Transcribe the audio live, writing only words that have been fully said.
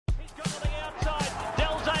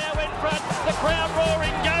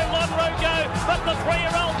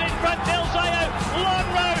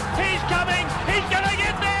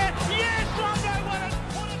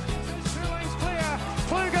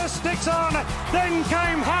race on. Then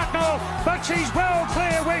came Hartnell, but she's well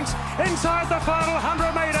clear, Winks, inside the final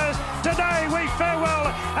 100 metres. Today we farewell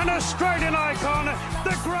an Australian icon,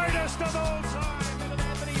 the greatest of all time.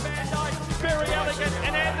 Anthony Van Dyke, very elegant,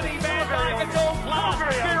 and Anthony Van Dyke, it's all class,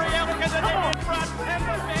 very elegant, and then in front, and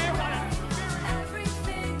the fair one.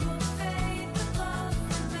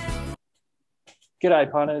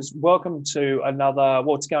 G'day, punters. Welcome to another,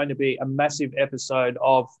 what's going to be a massive episode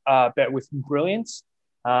of Bet with Brilliance.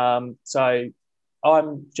 So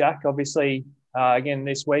I'm Jack, obviously, again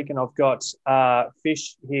this week, and I've got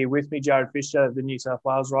Fish here with me, Jared Fisher, the New South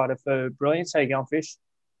Wales rider for Brilliance. How you going, Fish?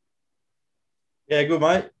 Yeah, good,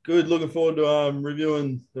 mate. Good. Looking forward to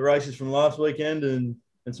reviewing the races from last weekend and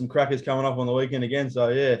some crackers coming up on the weekend again. So,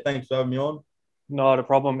 yeah, thanks for having me on. Not a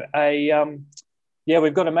problem. Yeah,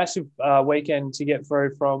 we've got a massive weekend to get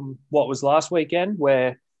through from what was last weekend,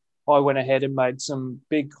 where I went ahead and made some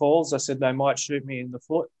big calls. I said they might shoot me in the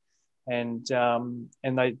foot, and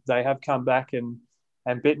they have come back and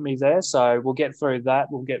bit me there. So we'll get through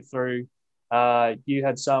that. We'll get through. You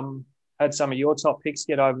had some of your top picks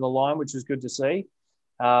get over the line, which was good to see.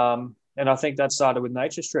 And I think that started with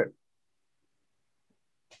Nature Strip.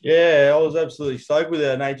 Yeah, I was absolutely stoked with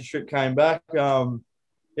that. Nature Strip came back.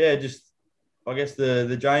 I guess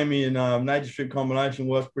the Jamie and Nature Strip combination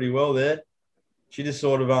worked pretty well there. She just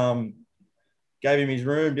sort of gave him his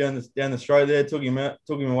room down the straight there, took him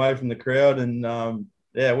away from the crowd, and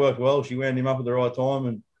it worked well. She wound him up at the right time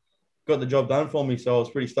and got the job done for me. So I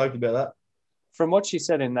was pretty stoked about that. From what she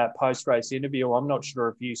said in that post-race interview, I'm not sure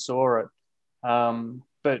if you saw it,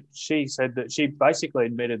 but she said that she basically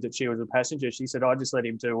admitted that she was a passenger. She said, I just let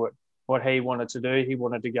him do what he wanted to do. He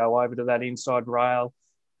wanted to go over to that inside rail.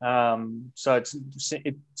 So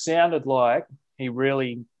it sounded like he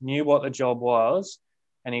really knew what the job was,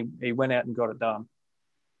 and he went out and got it done.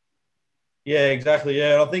 Yeah, exactly.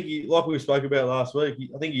 Yeah, and I think like we spoke about last week,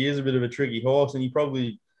 I think he is a bit of a tricky horse, and he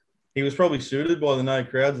was probably suited by the no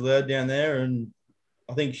crowds allowed down there, and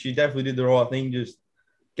I think she definitely did the right thing, just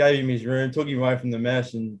gave him his room, took him away from the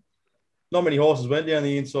mess, and not many horses went down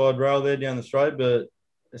the inside rail there down the straight, but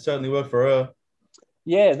it certainly worked for her.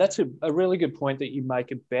 Yeah, that's a really good point that you make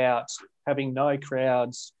about having no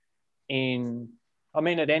crowds at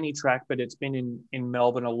any track, but it's been in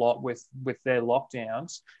Melbourne a lot with their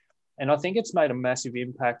lockdowns. And I think it's made a massive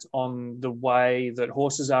impact on the way that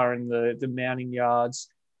horses are in the mounting yards,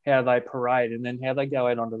 how they parade, and then how they go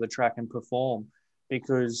out onto the track and perform.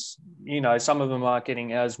 Because, some of them aren't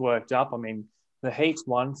getting as worked up. I mean, the heat's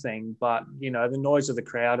one thing, but, the noise of the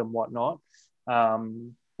crowd and whatnot,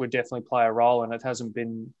 would definitely play a role, and it hasn't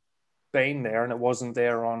been there, and it wasn't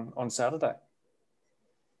there on Saturday.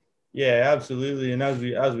 Yeah, absolutely. And as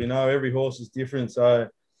we know, every horse is different. So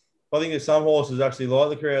I think there's some horses actually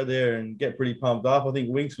like the crowd there and get pretty pumped up. I think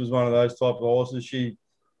Winks was one of those type of horses. She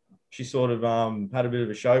sort of had a bit of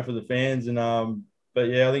a show for the fans, and but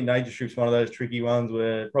yeah, I think Nature Strip's one of those tricky ones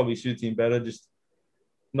where it probably suits him better. Just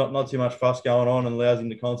not too much fuss going on and allows him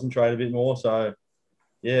to concentrate a bit more. So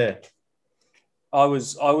yeah. I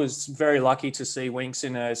was very lucky to see Winks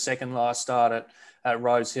in her second last start at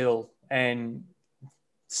Rosehill, and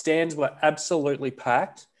stands were absolutely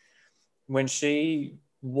packed. When she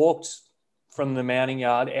walked from the mounting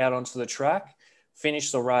yard out onto the track,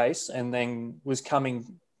 finished the race, and then was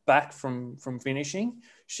coming back from finishing,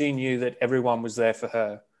 she knew that everyone was there for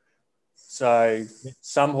her. So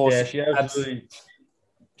some horses... Yeah,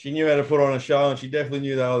 she knew how to put on a show, and she definitely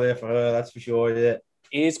knew they were there for her, that's for sure, yeah.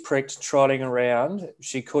 Ears pricked, trotting around.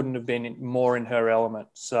 She couldn't have been more in her element.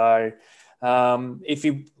 So if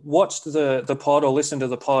you watched the pod or listened to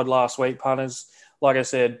the pod last week, punters, like I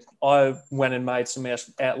said, I went and made some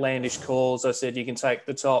outlandish calls. I said you can take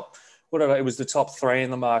the top, it was the top three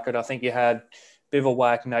in the market. I think you had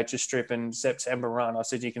Bivouac, Nature Strip and September Run. I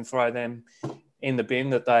said you can throw them in the bin,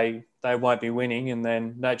 that they won't be winning, and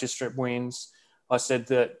then Nature Strip wins. I said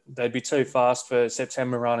that they'd be too fast for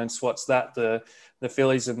September Run, and Swats that the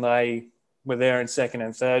fillies, and they were there in second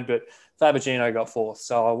and third, but Fabergino got fourth,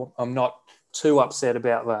 so I'm not too upset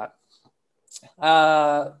about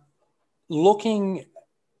that. Looking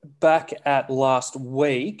back at last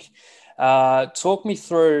week, talk me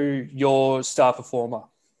through your star performer.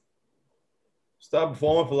 Star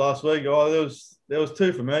performer for last week, there was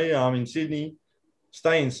two for me. In Sydney,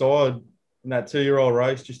 stay inside in that 2-year-old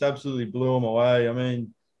race just absolutely blew him away. I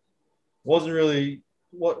mean, wasn't really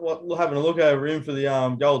what having a look over him for the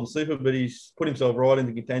Golden Slipper, but he's put himself right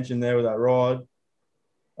into contention there with that ride.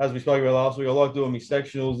 As we spoke about last week, I like doing my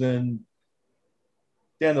sectionals, and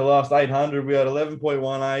down the last 800, we had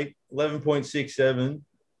 11.18, 11.67,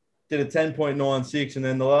 did a 10.96, and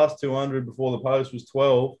then the last 200 before the post was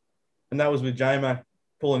 12. and that was with J-Mac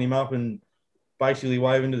pulling him up and basically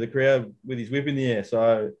waving to the crowd with his whip in the air. So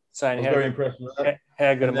I Saying was very impressed with that.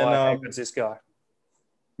 How good And am then, I? How good's this guy?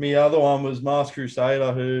 my other one was Masked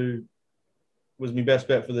Crusader, who was my best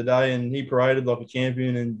bet for the day, and he paraded like a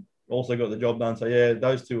champion and also got the job done. So yeah,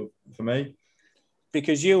 those two for me.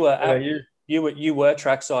 Because you were How about you? you were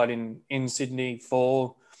trackside in Sydney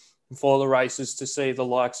for the races to see the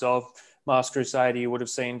likes of Masked Crusader. You would have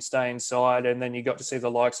seen Stay Inside, and then you got to see the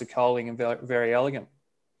likes of Coling and Very Elegant.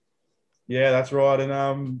 Yeah, that's right.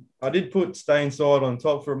 And I did put Stay Inside on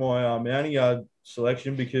top for my mounting yard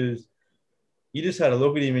selection because you just had a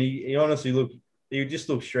look at him and he honestly looked, he just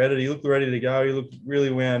looked shredded. He looked ready to go. He looked really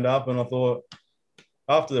wound up. And I thought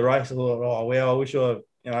after the race, I thought, oh, wow, I wish I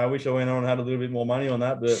went on and had a little bit more money on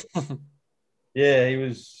that. But yeah, he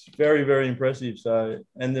was very, very impressive. So,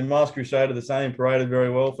 and then Masked Crusader, the same, paraded very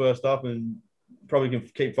well first up and probably can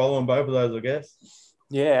keep following both of those, I guess.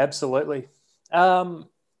 Yeah, absolutely.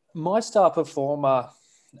 My star performer,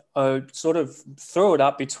 sort of threw it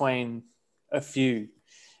up between a few.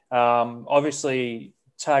 Obviously,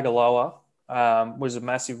 Tagaloa was a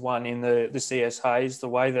massive one in the CS Hayes. The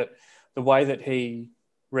way that he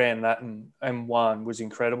ran that and won was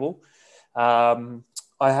incredible. I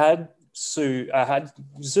had Zoo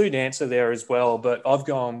Dancer there as well, but I've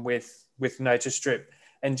gone with Nature Strip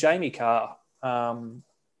and Jamie Carr. I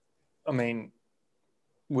mean,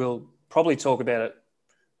 we'll probably talk about it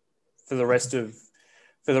for the rest of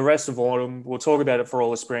autumn. We'll talk about it for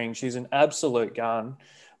all of spring. She's an absolute gun.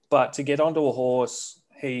 But to get onto a horse,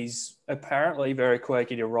 he's apparently very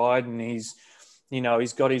quirky to ride, and he's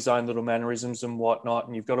got his own little mannerisms and whatnot,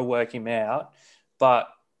 and you've got to work him out. But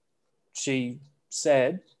she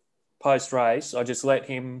said post-race, I just let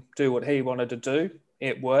him do what he wanted to do.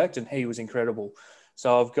 It worked, and he was incredible.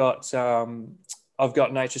 So I've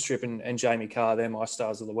got Nature Strip and Jamie Carr. They're my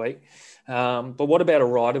stars of the week. But what about a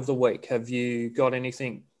ride of the week? Have you got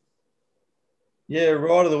anything? Yeah,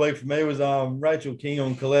 ride of the week for me was Rachel King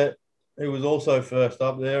on Colette, who was also first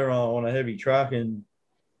up there on a heavy track, and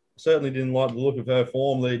certainly didn't like the look of her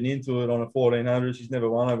form leading into it on a 1400. She's never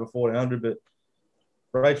won over 1400, but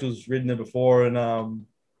Rachel's ridden her before, and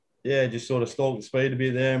just sort of stalked the speed a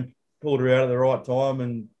bit there and pulled her out at the right time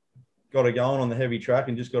and got her going on the heavy track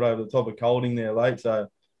and just got over the top of Colding there late. So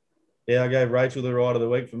yeah, I gave Rachel the ride of the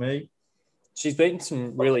week for me. She's beaten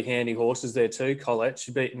some really handy horses there too, Colette.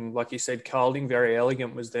 She's beaten, like you said, Colding. Very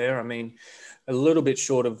Elegant was there. I mean, a little bit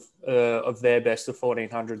short of their best of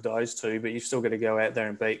 1400, those two, but you've still got to go out there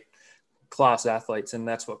and beat class athletes, and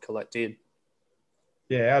that's what Colette did.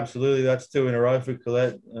 Yeah, absolutely. That's two in a row for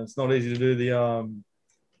Colette. It's not easy to do the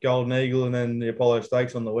Golden Eagle and then the Apollo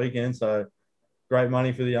Stakes on the weekend. So great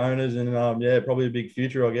money for the owners, and probably a big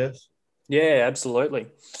future, I guess. Yeah, absolutely.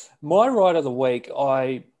 My ride of the week,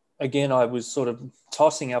 I was sort of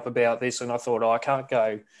tossing up about this, and I thought, I can't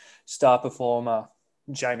go star performer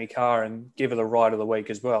Jamie Carr and give her the ride of the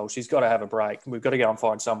week as well. She's got to have a break. We've got to go and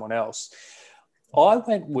find someone else. I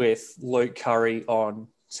went with Luke Curry on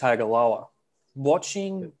Tagaloa.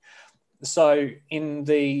 So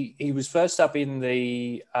he was first up in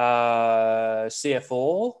the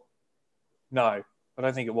CF4. No, I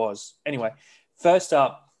don't think it was. Anyway, first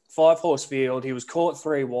up, 5-horse field. He was caught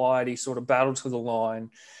 3 wide. He sort of battled to the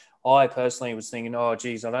line. I personally was thinking, oh,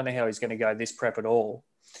 geez, I don't know how he's going to go this prep at all.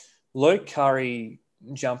 Luke Curry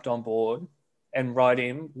jumped on board and rode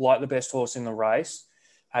him like the best horse in the race,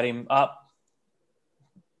 had him up,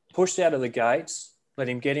 pushed out of the gates, let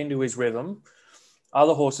him get into his rhythm.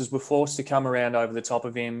 Other horses were forced to come around over the top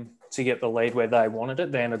of him to get the lead where they wanted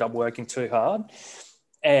it. They ended up working too hard.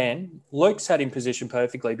 And Luke's had him positioned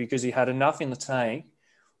perfectly because he had enough in the tank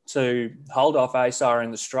to hold off ASAR in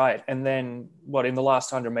the straight, and then in the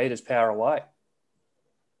last 100 metres, power away.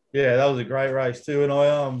 Yeah, that was a great race too, and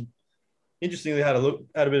I interestingly had a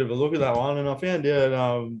bit of a look at that one, and I found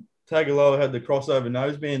out Tagaloa had the crossover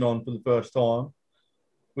noseband on for the first time,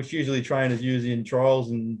 which usually trainers use in trials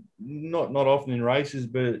and not often in races,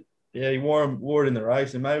 but yeah, he wore it in the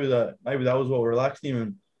race, and maybe that was what relaxed him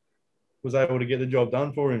and was able to get the job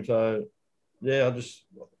done for him. So yeah, I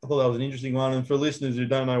thought that was an interesting one. And for listeners who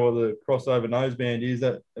don't know what the crossover noseband is,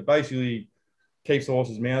 that it basically keeps the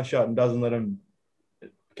horse's mouth shut and doesn't let them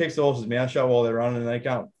 – keeps the horse's mouth shut while they're running, and they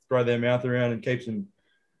can't throw their mouth around, and keeps them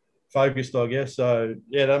focused, I guess. So,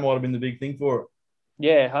 yeah, that might have been the big thing for it.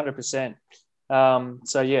 Yeah, 100%.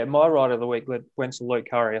 My ride of the week went to Luke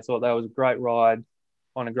Curry. I thought that was a great ride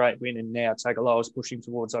on a great win, and now Tagaloa's pushing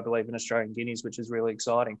towards, I believe, an Australian Guineas, which is really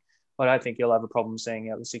exciting. I don't think he'll have a problem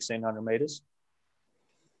seeing out the 1,600 metres.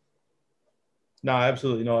 No,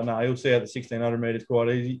 absolutely not. No, he'll see out the 1,600 metres quite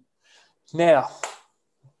easy. Now,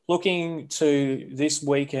 looking to this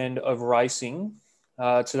weekend of racing,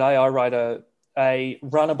 today I wrote a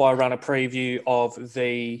runner-by-runner preview of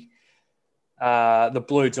the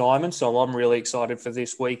Blue Diamond, so I'm really excited for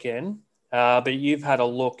this weekend. But you've had a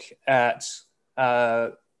look at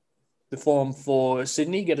the form for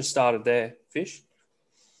Sydney. Get us started there, Fish.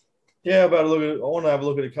 Yeah, I want to have a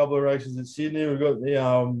look at a couple of races at Sydney. We've got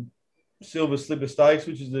the Silver Slipper Stakes,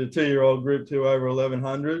 which is the 2-year-old Group 2 over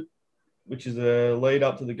 1100, which is a lead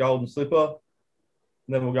up to the Golden Slipper.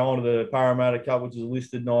 And then we'll go on to the Parramatta Cup, which is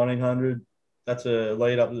listed 1900. That's a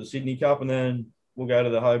lead up to the Sydney Cup, and then we'll go to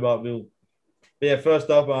the Hobartville. But yeah, first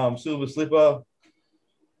up, Silver Slipper.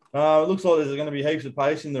 It looks like there's going to be heaps of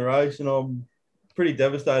pace in the race, and I'm pretty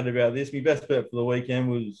devastated about this. My best bet for the weekend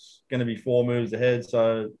was going to be 4 moves ahead.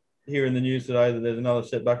 So hearing the news today that there's another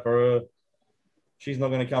setback for her, she's not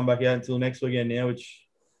going to come back out until next weekend now, which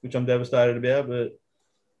I'm devastated about. But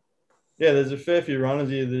yeah, there's a fair few runners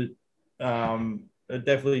here that are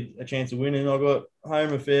definitely a chance of winning. I got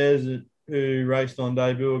Home Affairs who raced on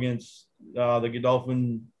debut against the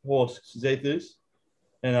Godolphin horse Zethus,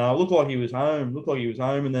 and looked like he was home,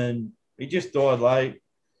 and then he just died late.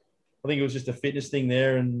 I think it was just a fitness thing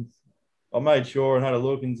there, and I made sure and had a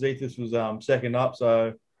look, and Zethus was second up,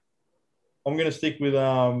 so I'm going to stick with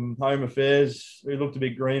Home Affairs, who looked a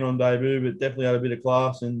bit green on debut, but definitely had a bit of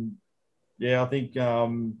class. And yeah, I think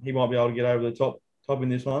he might be able to get over the top in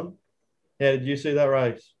this one. How did you see that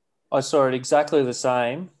race? I saw it exactly the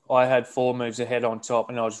same. I had 4 moves ahead on top,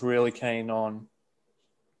 and I was really keen on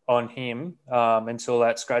him until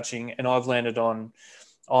that scratching, and I've landed on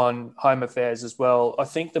Home Affairs as well. I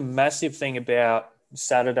think the massive thing about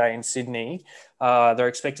Saturday in Sydney, they're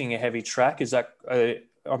expecting a heavy track. Is that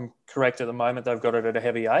I'm correct at the moment? They've got it at a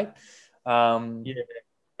heavy 8. Yeah,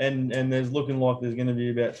 and there's looking like there's going to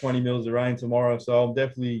be about 20 mils of rain tomorrow, so I'm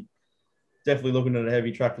definitely looking at a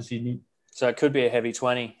heavy track for Sydney. So it could be a heavy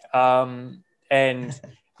 20. And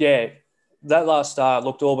yeah, that last start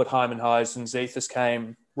looked all but home and hosed, and Zethus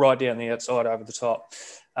came right down the outside over the top.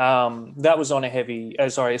 That was on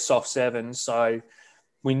a soft 7. So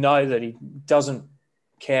we know that he doesn't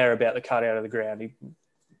care about the cut out of the ground.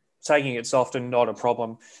 Taking it soft and not a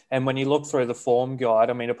problem. And when you look through the form guide,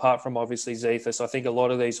 I mean, apart from obviously Zethus, I think a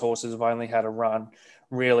lot of these horses have only had a run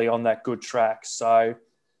really on that good track. So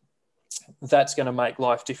that's going to make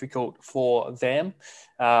life difficult for them.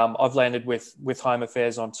 I've landed with Home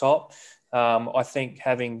Affairs on top. I think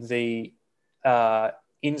having the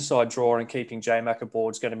inside draw and keeping J-Mac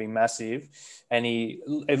aboard is going to be massive. And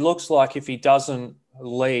it looks like if he doesn't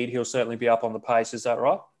lead, he'll certainly be up on the pace. Is that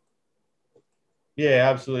right? Yeah,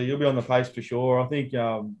 absolutely. He'll be on the pace for sure. I think,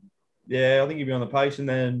 I think he'll be on the pace, and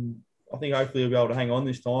then I think hopefully he'll be able to hang on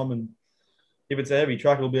this time. And if it's a heavy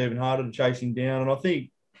track, it'll be even harder to chase him down. And I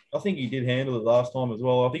think he did handle it last time as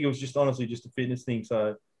well. I think it was just honestly just a fitness thing.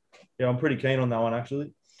 So yeah, I'm pretty keen on that one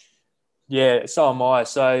actually. Yeah, so am I.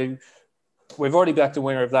 So we've already backed the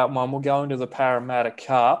winner of that one. We'll go into the Parramatta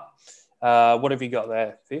Cup. What have you got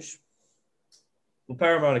there, Fish? Well,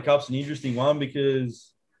 Parramatta Cup's an interesting one because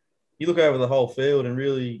you look over the whole field and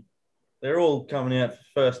really they're all coming out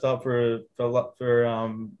first up for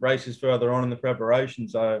races further on in the preparation.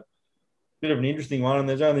 So bit of an interesting one. And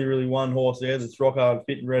there's only really one horse there that's rock hard,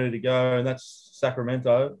 fit and ready to go, and that's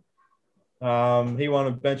Sacramento. He won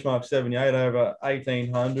a benchmark 78 over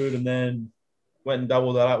 1800 and then went and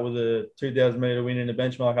doubled that up with a 2,000 metre win in a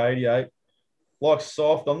benchmark 88. Like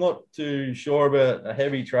soft, I'm not too sure about a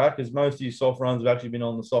heavy track because most of your soft runs have actually been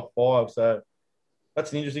on the soft 5. So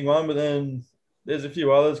that's an interesting one. But then there's a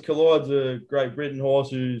few others. Collide's a Great Britain horse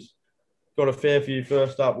who's got a fair few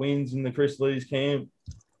first up wins in the Chris Lee's camp.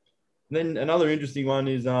 And then another interesting one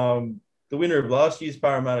is the winner of last year's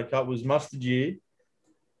Parramatta Cup was Mustard Year,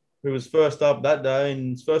 who was first up that day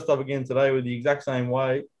and is first up again today with the exact same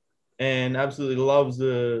weight and absolutely loves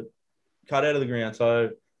the cut out of the ground. So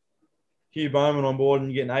Hugh Bowman on board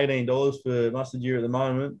and getting $18 for Mustard Year at the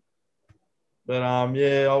moment. But I've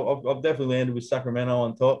definitely landed with Sacramento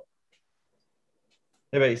on top.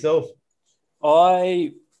 How about yourself?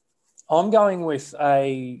 I'm going with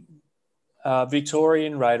a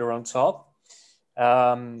Victorian Raider on top.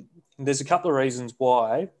 There's a couple of reasons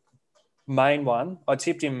why. Main one, I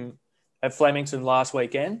tipped him at Flemington last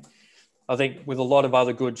weekend. I think with a lot of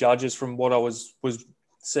other good judges from what I was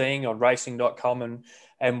seeing on racing.com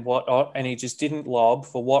and whatnot, and he just didn't lob.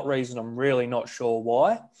 For what reason, I'm really not sure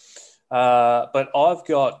why. But I've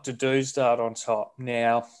got Dudustad on top.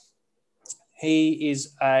 Now, he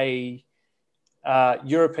is a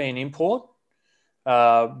European import.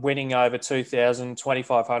 Winning over 2,000,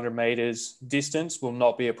 2,500 metres distance will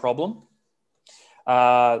not be a problem.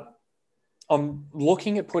 I'm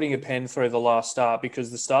looking at putting a pen through the last start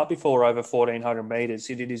because the start before over 1,400 metres,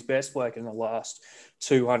 he did his best work in the last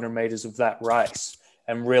 200 metres of that race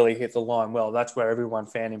and really hit the line well. That's where everyone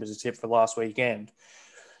found him as a tip for last weekend.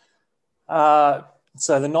 So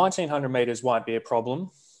the 1,900 metres won't be a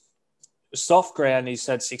problem. Soft ground, he's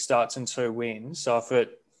had 6 starts and 2 wins. So if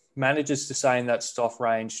it manages to stay in that soft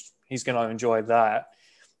range, he's going to enjoy that.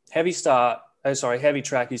 Heavy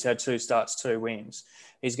track, he's had 2 starts, 2 wins.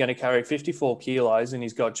 He's going to carry 54 kilos, and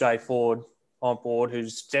he's got Jay Ford on board,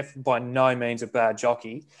 who's by no means a bad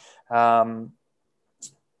jockey. I've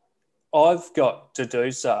got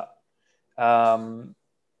Dedusa.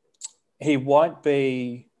 He won't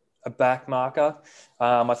be a back marker.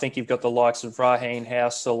 I think you've got the likes of Raheen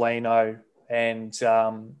House, Solino, and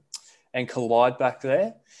Collide back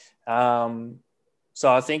there.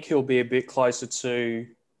 So I think he'll be a bit closer to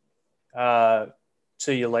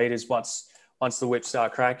your leaders once the whips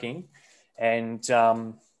start cracking. And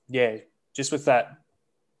just with that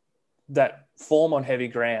form on heavy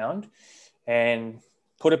ground, and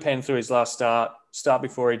put a pen through his last start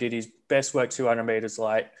before he did his best work 200 metres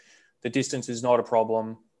late. The distance is not a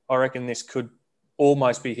problem. I reckon this could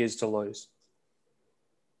almost be his to lose.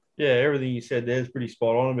 Yeah, everything you said there is pretty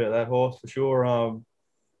spot on about that horse for sure.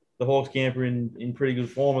 The Hawks camp are in pretty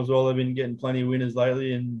good form as well. They've been getting plenty of winners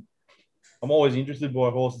lately, and I'm always interested by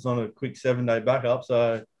horses on a quick 7-day backup.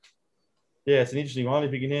 So, yeah, it's an interesting one.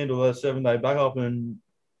 If you can handle a 7-day backup and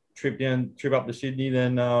trip up to Sydney,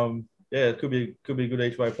 then it could be a good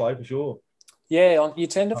each way play for sure. Yeah, you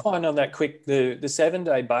tend to find on that quick the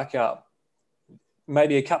 7-day backup,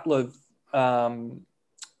 maybe a couple of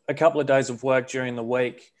days of work during the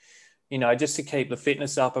week, just to keep the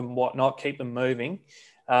fitness up and whatnot, keep them moving.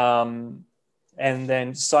 And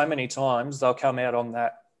then so many times they'll come out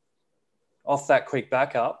off that quick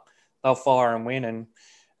backup, they'll fire and win. And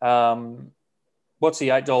what's the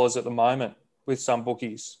 $8 at the moment with some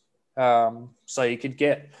bookies? So you could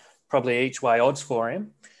get probably each way odds for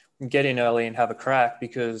him and get in early and have a crack,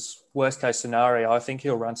 because worst case scenario, I think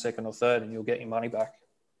he'll run second or third and you'll get your money back.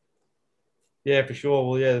 Yeah, for sure.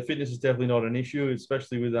 Well, yeah, the fitness is definitely not an issue,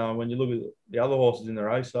 especially with when you look at the other horses in the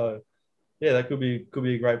race. So, yeah, that could be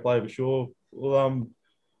a great play for sure. We'll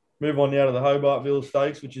move on now to the Hobartville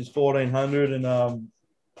Stakes, which is 1,400, and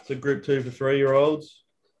it's a Group 2 for 3-year-olds.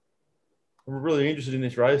 I'm really interested in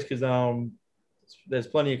this race because there's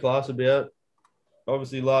plenty of class about.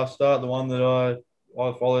 Obviously, last start, the one that I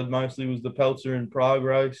followed mostly was the Peltzer and Prague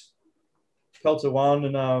race. Peltzer won,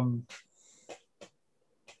 and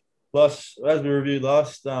as we reviewed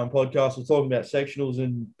last podcast, we're talking about sectionals,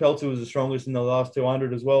 and Peltzer was the strongest in the last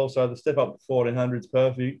 200 as well. So the step up to 1,400 is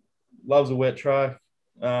perfect. Loves a wet track.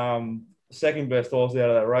 Second best horse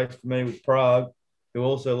out of that race for me was Prague, who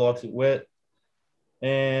also likes it wet.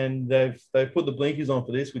 And they've put the blinkers on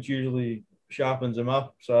for this, which usually sharpens them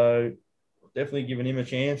up. So definitely giving him a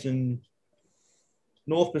chance. And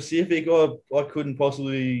North Pacific, I couldn't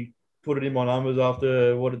possibly put it in my numbers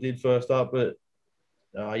after what it did first up, but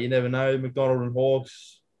you never know. McDonald and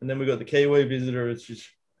Hawks. And then we got the Kiwi visitor. It's just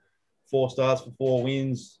 4 starts for 4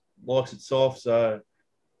 wins. Likes it soft. So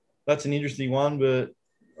that's an interesting one, but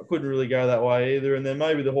I couldn't really go that way either. And then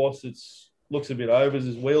maybe the horse that looks a bit overs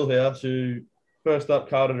is Wheelhouse, who first up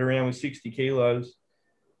carted around with 60 kilos.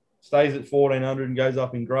 Stays at 1,400 and goes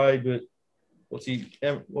up in grade, but what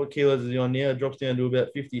kilos is he on now? Drops down to about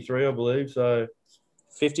 53, I believe. So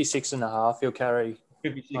 56 and a half he'll carry.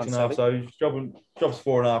 56 and a half. So he's drops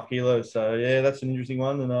 4.5 kilos. So, yeah, that's an interesting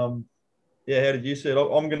one. And, how did you see it?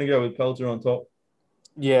 I'm going to go with Peltzer on top.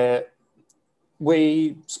 Yeah.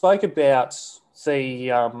 We spoke about the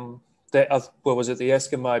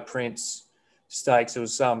Eskimo Prince Stakes. It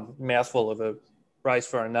was some mouthful of a race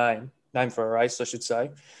for a name for a race, I should say.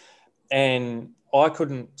 And I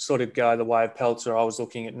couldn't sort of go the way of Peltzer. I was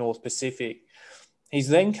looking at North Pacific. He's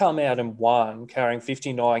then come out and won, carrying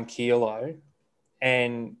 59 kilo,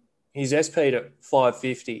 and he's SP'd at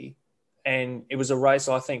 550. And it was a race,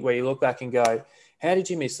 I think, where you look back and go, how did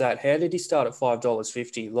you miss that? How did he start at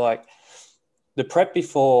 $5.50? Like, the prep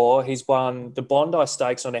before, he's won the Bondi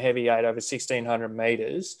Stakes on a heavy 8 over 1,600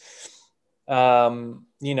 metres.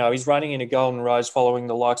 He's running in a Golden Rose following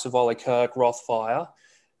the likes of Ollie Kirk, Rothfire,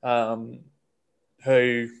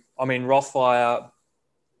 Rothfire,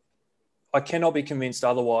 I cannot be convinced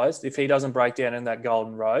otherwise. If he doesn't break down in that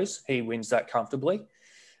Golden Rose, he wins that comfortably.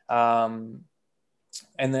 And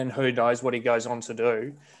then who knows what he goes on to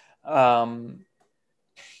do.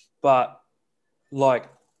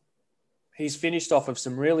 He's finished off of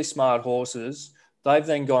some really smart horses. They've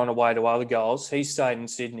then gone away to other goals. He stayed in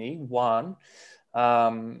Sydney, won.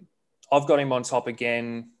 I've got him on top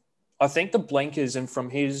again. I think the blinkers and from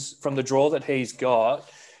the draw that he's got,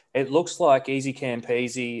 it looks like Easy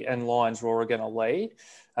Campese and Lions Raw are going to lead.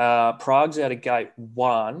 Prague's out of gate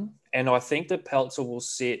 1, and I think that Peltzer will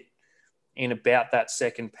sit in about that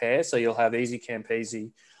second pair. So you'll have Easy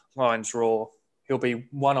Campese, Lions Raw. He'll be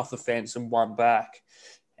one off the fence and one back.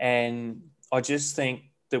 And I just think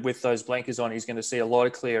that with those blinkers on, he's going to see a lot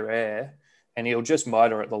of clear air and he'll just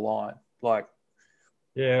motor at the line.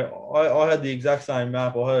 Yeah, I had the exact same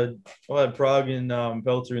map. I had Prague and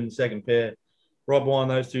Peltzer in the second pair. Right behind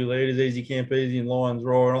those two leaders, Easy Campese and Lions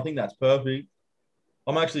Raw, and I think that's perfect.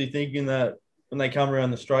 I'm actually thinking that when they come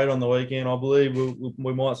around the straight on the weekend, I believe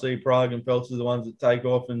we might see Prague and Peltzer the ones that take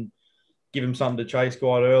off and give them something to chase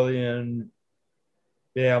quite early. And,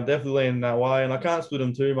 yeah, I'm definitely leaning that way. And I can't split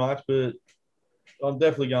them too much, but I'm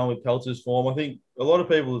definitely going with Peltzer's form. I think a lot of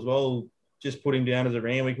people as well just put him down as a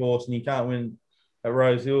Randwick horse and he can't win at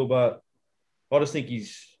Rosehill, but I just think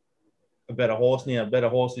he's a better horse now, a better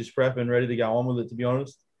horse this prep and ready to go on with it, to be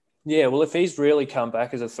honest. Yeah, well, if he's really come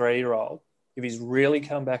back as a 3-year-old,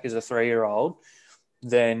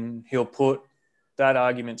 then he'll put that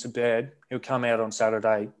argument to bed. He'll come out on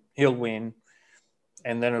Saturday, he'll win,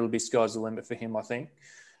 and then it'll be sky's the limit for him, I think.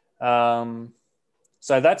 So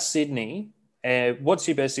that's Sydney. What's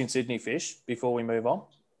your best in Sydney, Fish, before we move on?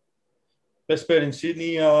 Best bet in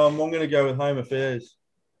Sydney, I'm going to go with Home Affairs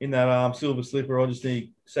in that Silver Slipper. I just think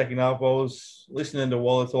second up. I was listening to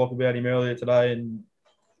Waller talk about him earlier today and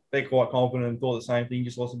they're quite confident and thought the same thing,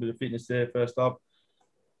 just lost a bit of fitness there first up.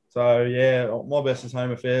 So, yeah, my best is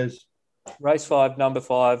Home Affairs. Race 5, number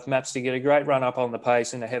 5, maps to get a great run up on the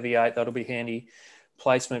pace in a heavy 8. That'll be handy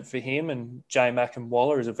placement for him. And J Mac and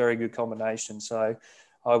Waller is a very good combination. So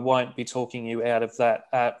I won't be talking you out of that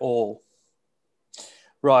at all.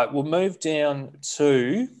 Right, we'll move down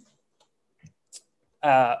to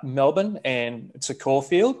Melbourne and to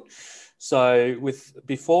Caulfield. So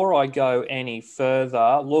before I go any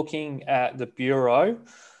further, looking at the Bureau,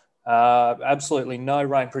 absolutely no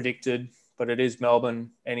rain predicted, but it is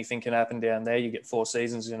Melbourne. Anything can happen down there. You get 4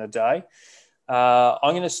 seasons in a day.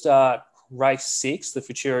 I'm going to start race 6, the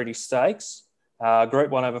Futurity Stakes,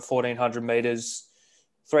 Group 1 over 1,400 metres,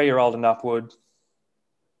 3-year-old and upward.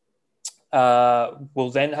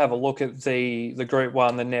 We'll then have a look at the Group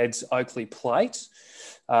 1, the Neds Oakley Plate,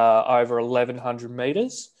 over 1,100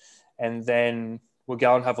 metres. And then we'll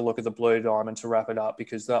go and have a look at the Blue Diamond to wrap it up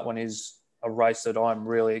because that one is a race that I'm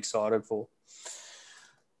really excited for.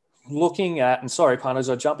 Looking at, and sorry, punters,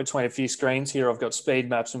 I jump between a few screens here. I've got speed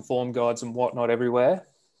maps and form guides and whatnot everywhere.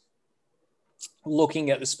 Looking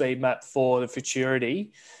at the speed map for the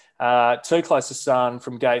Futurity, Too Close to Sun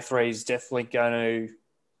from gate 3 is definitely going to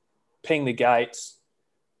ping the gates,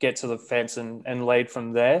 get to the fence and lead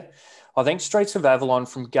from there. I think Streets of Avalon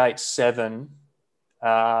from gate 7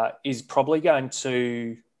 is probably going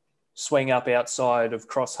to swing up outside of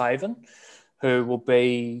Crosshaven, who will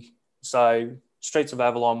be, so Streets of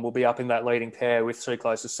Avalon will be up in that leading pair with Too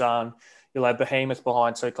Close to Sun. You'll have Behemoth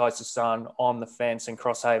behind Too Close to Sun on the fence and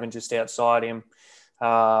Crosshaven just outside him.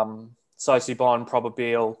 Sosie Bond,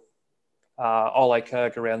 Probabile, Ole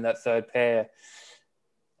Kirk around that third pair.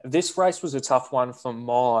 This race was a tough one for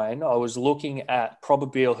mine. I was looking at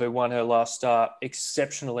Probabile, who won her last start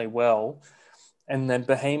exceptionally well, and then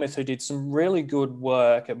Behemoth, who did some really good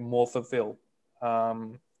work at Morphettville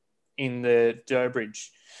in the Durbridge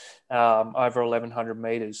over 1,100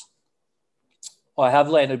 metres. I have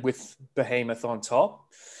landed with Behemoth on top.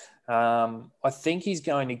 I think he's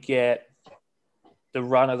going to get the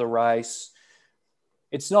run of the race.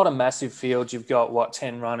 It's not a massive field. You've got,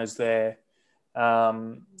 10 runners there.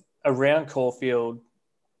 Around Caulfield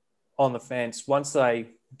on the fence, once they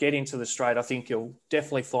get into the straight, I think he'll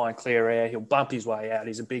definitely find clear air. He'll bump his way out.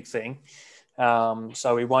 He's a big thing.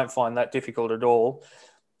 So he won't find that difficult at all.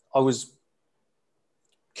 I was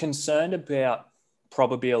concerned about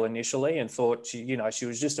Probabile initially and thought she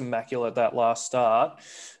was just immaculate that last start.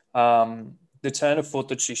 The turn of foot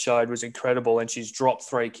that she showed was incredible and she's dropped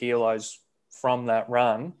 3 kilos from that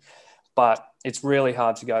run, but it's really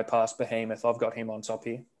hard to go past Behemoth. I've got him on top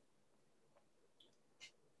here.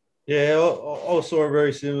 Yeah, I saw it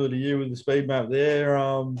very similar to you with the speed map there.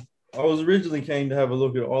 I was originally keen to have a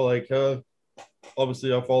look at Ole Kirk.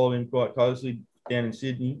 Obviously, I follow him quite closely down in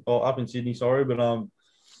Sydney, or up in Sydney, sorry. But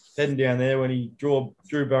heading down there when he drew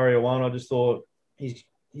barrier 1, I just thought he's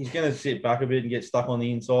going to sit back a bit and get stuck on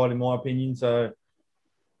the inside, in my opinion. So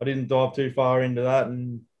I didn't dive too far into that.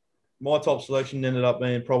 And my top selection ended up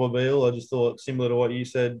being Probabile. I just thought, similar to what you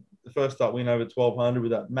said, the first up win over 1,200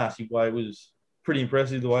 with that massive weight was pretty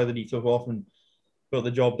impressive, the way that he took off and got the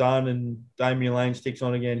job done. And Damien Lane sticks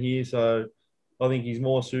on again here. So I think he's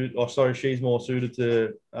more suited. Oh, sorry, she's more suited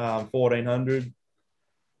to 1400.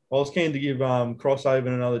 I was keen to give Crosshaven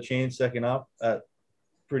another chance second up at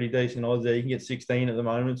pretty decent odds there. You can get 16 at the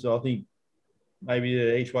moment, so I think maybe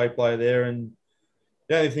the each way play there. And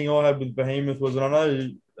the only thing I had with Behemoth was, and I know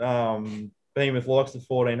Behemoth likes the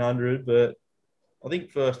 1400, but I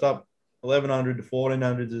think first up 1100 to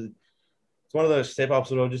 1400 is it's one of those step ups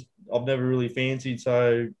that I've never really fancied.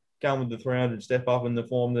 So going with the 300 step up in the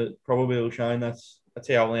form that Probability shown, that's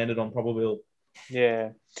how I landed on Probability. Yeah,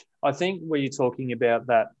 I think when you're talking about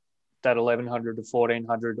that 1100 to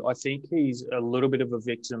 1400, I think he's a little bit of a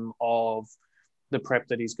victim of the prep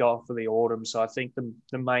that he's got for the autumn. So I think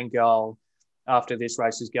the main goal after this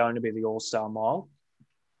race is going to be the All-Star Mile.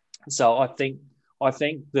 So I think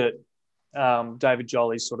that David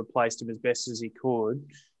Jolly's sort of placed him as best as he could,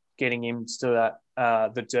 getting him to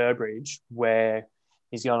that the Durbridge, where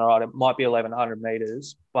he's going, all right, it might be 1100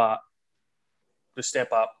 metres, but the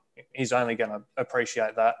step up, he's only going to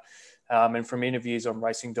appreciate that. And from interviews on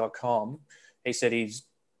racing.com, he said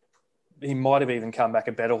he might have even come back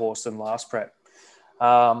a better horse than last prep.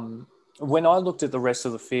 When I looked at the rest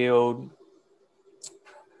of the field,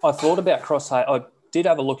 I thought about Crosshaven. I did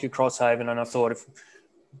have a look at Crosshaven, and I thought if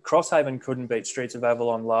Crosshaven couldn't beat Streets of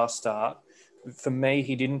Avalon last start, for me,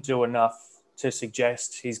 he didn't do enough to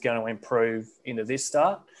suggest he's going to improve into this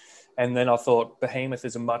start. And then I thought Behemoth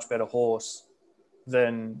is a much better horse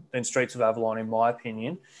than Streets of Avalon, in my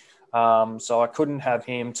opinion. So I couldn't have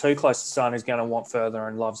him. Too Close to Sun is going to want further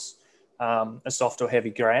and loves a soft or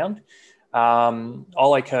heavy ground.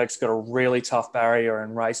 Ole Kirk's got a really tough barrier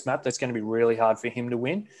and race map that's going to be really hard for him to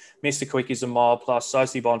win. Mr. Quick is a mile plus.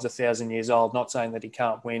 Sosie Bond's 1,000 years old. Not saying that he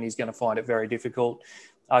can't win. He's going to find it very difficult.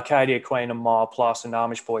 Arcadia Queen a mile plus, and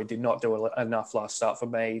Amish Boy did not do enough last start for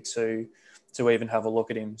me to even have a look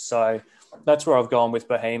at him. So that's where I've gone with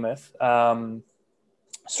Behemoth.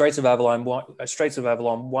 Streets of Avalon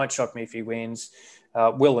won't shock me if he wins.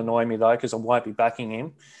 Will annoy me though, because I won't be backing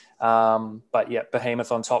him. But yeah,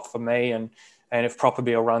 Behemoth on top for me, and if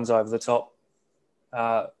Properbeer runs over the top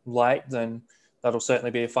late, then that'll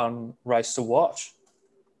certainly be a fun race to watch.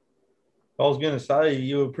 I was going to say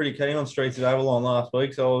you were pretty keen on Streets of Avalon last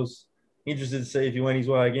week, so I was interested to see if he went his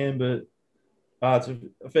way again. But it's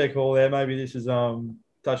a fair call there. Maybe this is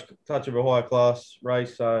touch of a high class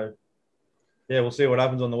race. So yeah, we'll see what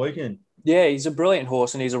happens on the weekend. Yeah, he's a brilliant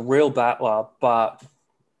horse and he's a real battler, but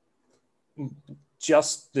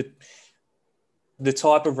just the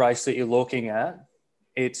type of race that you're looking at,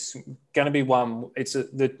 it's going to be one.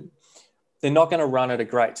 They're not going to run at a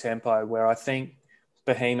great tempo. Where I think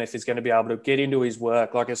Behemoth is going to be able to get into his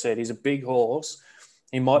work. Like I said, he's a big horse.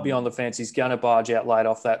 He might be on the fence. He's going to barge out late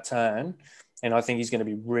off that turn, and I think he's going to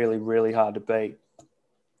be really, really hard to beat.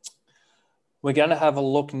 We're going to have a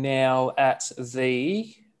look now at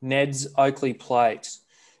the Neds Oakley Plate.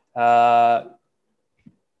 Open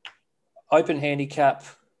handicap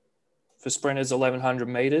for sprinters, 1,100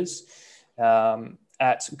 metres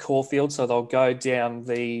at Caulfield. So they'll go down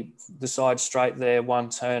the side straight there, one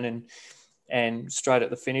turn and straight at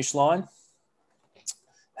the finish line.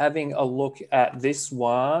 Having a look at this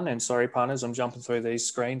one, and sorry, punters, I'm jumping through these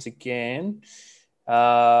screens again.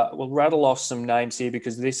 We'll rattle off some names here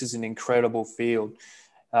because this is an incredible field.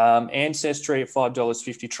 Ancestry at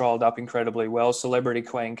 $5.50 trialled up incredibly well. Celebrity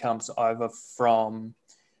Queen comes over from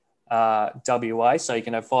WA, so you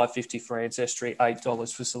can have $5.50 for Ancestry,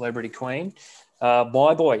 $8 for Celebrity Queen.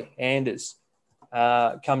 My boy Anders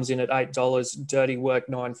comes in at $8. Dirty Work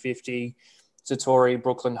 $9.50. Satori,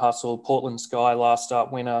 Brooklyn Hustle, Portland Sky, last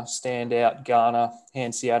start winner, Standout, Garner,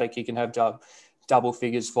 Hanseatic. You can have double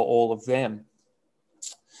figures for all of them.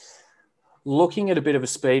 Looking at a bit of a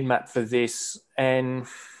speed map for this, and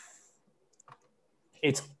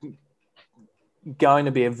it's going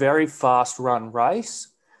to be a very fast run race.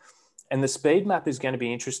 And the speed map is going to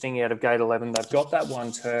be interesting out of gate 11. They've got that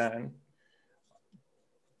one turn.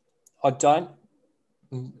 I don't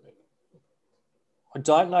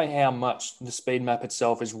know how much the speed map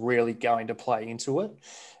itself is really going to play into it.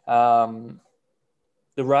 The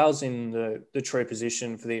rail's in the true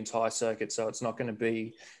position for the entire circuit, so it's not going to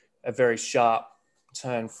be a very sharp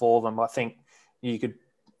turn for them. I think you could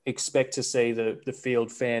expect to see the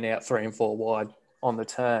field fan out 3 and 4 wide on the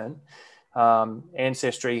turn.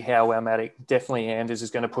 Ancestry, How-Matic, definitely Anders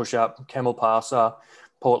is going to push up. Camel Passer,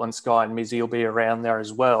 Portland Sky and Mizzy will be around there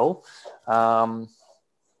as well.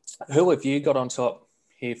 Who have you got on top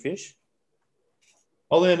here, Fish?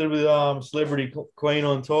 I landed with Celebrity Queen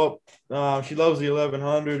on top. She loves the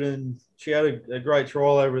 1,100 and she had a great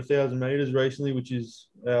trial over 1,000 metres recently, which is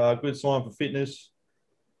a good sign for fitness.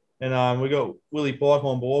 And we got Willie Pike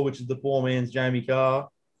on board, which is the poor man's Jamie Carr.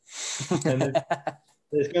 And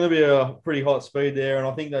there's going to be a pretty hot speed there, and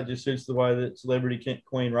I think that just suits the way that Celebrity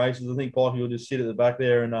Queen races. I think Pikey will just sit at the back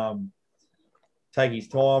there and take his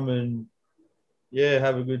time and, yeah,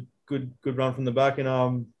 have a good run from the back. And I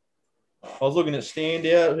was looking at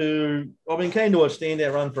Standout, who I've been keen to watch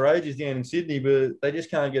Standout run for ages down in Sydney, but they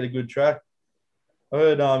just can't get a good track. I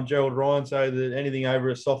heard Gerald Ryan say that anything over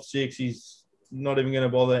a soft 6, he's not even going to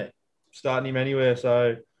bother starting him anywhere.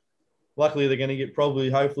 So luckily they're going to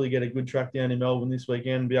hopefully get a good track down in Melbourne this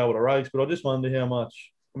weekend and be able to race. But I just wonder how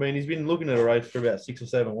much. I mean, he's been looking at a race for about 6 or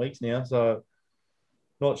 7 weeks now, so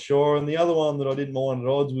not sure. And the other one that I didn't mind at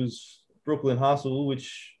odds was Brooklyn Hustle,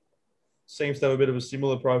 which seems to have a bit of a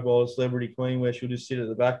similar profile as Celebrity Queen, where she'll just sit at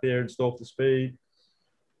the back there and stalk the speed.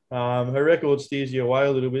 Her record steers you away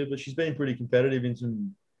a little bit, but she's been pretty competitive in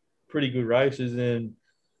some pretty good races, and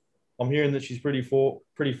I'm hearing that she's pretty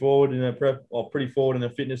forward in her prep, or pretty forward in her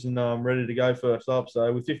fitness, and ready to go first up.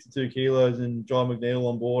 So with 52 kilos and John McNeil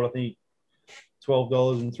on board, I think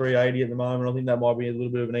 $12 and $3.80 at the moment. I think that might be a little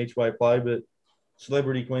bit of an each way play, but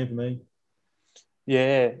Celebrity Queen for me.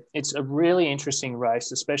 Yeah, it's a really interesting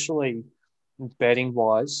race, especially betting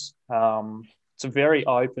wise. It's a very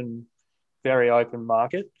open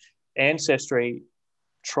market. Ancestry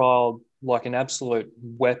trialled like an absolute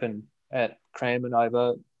weapon at Cranbourne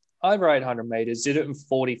over 800 metres, did it in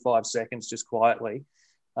 45 seconds just quietly.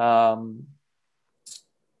 And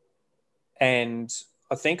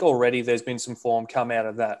I think already there's been some form come out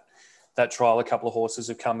of that trial. A couple of horses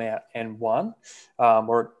have come out and won,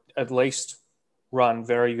 or at least run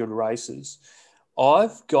very good races.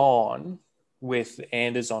 I've gone with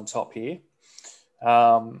Anders on top here.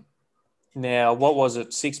 Now, what was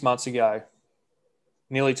it, 6 months ago?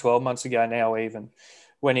 Nearly 12 months ago now even,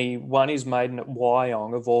 when he won his maiden at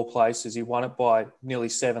Wyong, of all places. He won it by nearly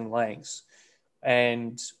 7 lengths.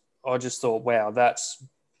 And I just thought, wow, that's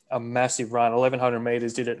a massive run. 1,100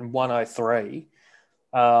 metres, did it in 1:03.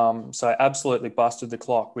 So absolutely busted the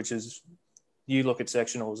clock, which is, you look at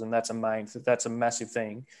sectionals and that's a massive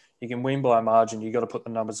thing. You can win by a margin. You got to put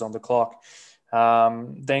the numbers on the clock.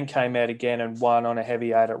 Then came out again and won on a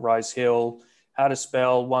heavy 8 at Rosehill. Had a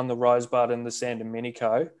spell, won the Rosebud and the Sand and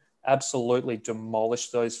Minico. Absolutely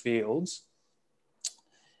demolished those fields.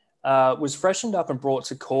 Was freshened up and brought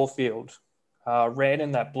to Caulfield. Ran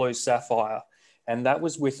in that Blue Sapphire. And that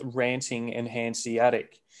was with Ranting and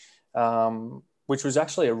Hanseatic, which was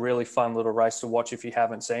actually a really fun little race to watch if you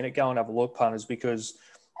haven't seen it. Go and have a look, punters, because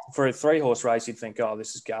for a 3-horse race, you'd think, oh,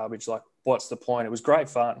 this is garbage. Like, what's the point? It was great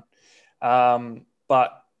fun.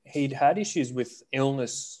 But he'd had issues with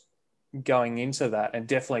illness going into that and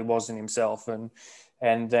definitely wasn't himself.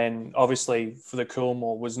 And then obviously for the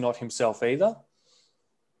Coolmore was not himself either.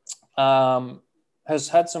 Has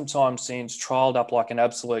had some time since, trialled up like an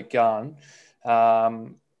absolute gun.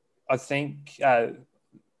 I think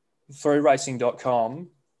through racing.com,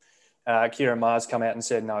 Kieran Mars come out and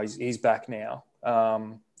said, no, he's back now.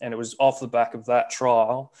 And it was off the back of that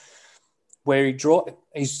trial where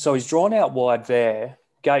he's drawn out wide there,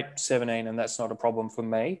 gate 17, and that's not a problem for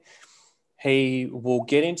me. He will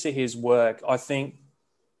get into his work. I think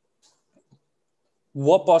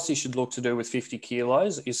what Bossy should look to do with 50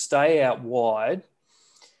 kilos is stay out wide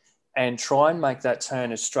and try and make that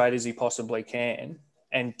turn as straight as he possibly can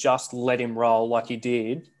and just let him roll like he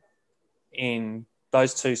did in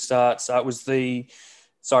those 2 starts. So it was the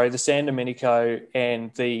Sand Domenico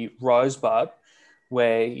and the Rosebud,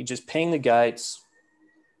 where you just ping the gates,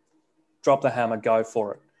 drop the hammer, go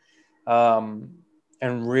for it,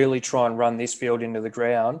 and really try and run this field into the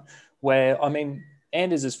ground where, I mean,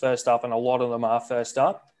 Anders is first up and a lot of them are first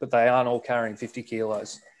up, but they aren't all carrying 50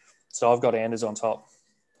 kilos. So I've got Anders on top.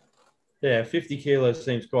 Yeah, 50 kilos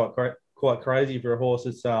seems quite crazy for a horse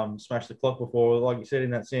that's smashed the clock before. Like you said,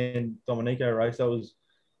 in that San Domenico race, that was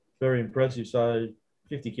very impressive. So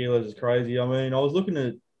 50 kilos is crazy. I mean, I was looking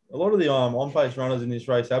at a lot of the on-pace runners in this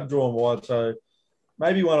race have drawn wide, so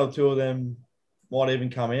maybe 1 or 2 of them might even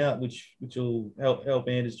come out, which will help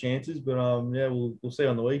Anders' chances. But yeah, we'll see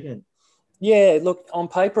on the weekend. Yeah, look, on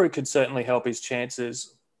paper it could certainly help his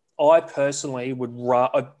chances. I personally would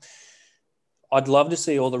I'd love to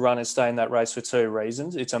see all the runners stay in that race for 2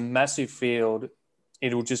 reasons. It's a massive field.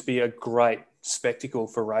 It'll just be a great spectacle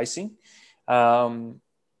for racing. The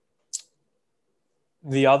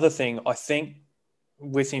other thing, I think,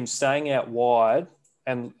 with him staying out wide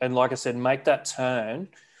and like I said, make that turn.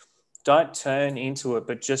 Don't turn into it,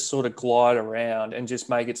 but just sort of glide around and just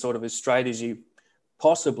make it sort of as straight as you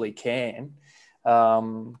possibly can. I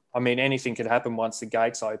mean, anything could happen once the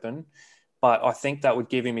gates open, but I think that would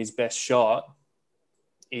give him his best shot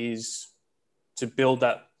is to build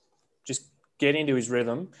that, just get into his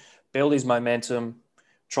rhythm, build his momentum,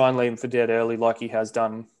 try and leave him for dead early like he has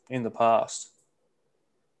done in the past.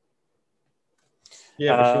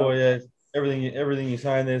 Yeah, for sure. Yeah, everything you're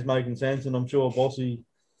saying there is making sense, and I'm sure Bossy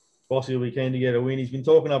will be keen to get a win. He's been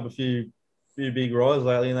talking up a few big riders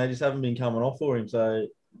lately, and they just haven't been coming off for him. So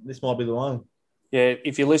this might be the one. Yeah,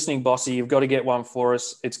 if you're listening, Bossy, you've got to get one for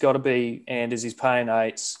us. It's got to be Anders. He's paying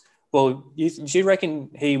 8s. Well, do you reckon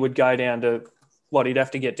he would go down to what? He'd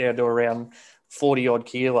have to get down to around 40 odd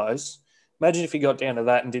kilos. Imagine if he got down to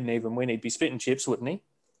that and didn't even win. He'd be spitting chips, wouldn't he?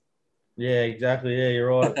 Yeah, exactly. Yeah, you're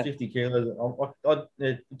right. 50 kilos.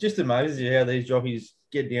 It just amazes you how these jockeys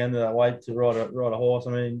get down to that weight to ride a horse.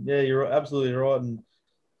 I mean, yeah, you're absolutely right. And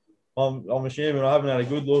I'm assuming, I haven't had a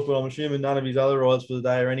good look, but I'm assuming none of his other rides for the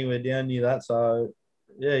day are anywhere down near that. So,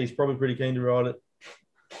 yeah, he's probably pretty keen to ride it.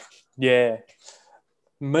 Yeah.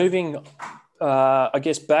 Moving, I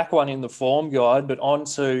guess, back one in the form guide, but on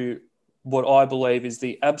to what I believe is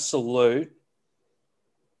the absolute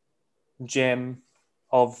gem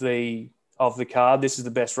of the card. This is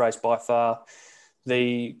the best race by far.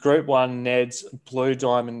 The Group 1 Neds Blue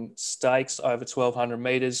Diamond Stakes over 1,200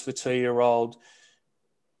 metres for 2-year-old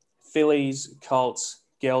fillies, colts,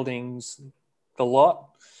 geldings, the lot.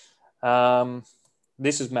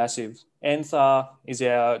 This is massive. Enthar is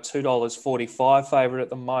our $2.45 favourite at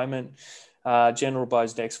the moment. General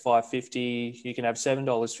Bowes Dex $5.50. You can have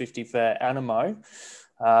 $7.50 for Animo.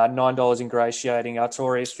 $9 Ingratiating,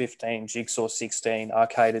 Artorias $15, Jigsaw $16,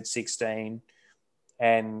 Arcaded $16,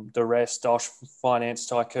 and the rest, Dosh, Finance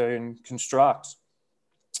Tycoon, Construct.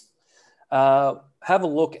 Have a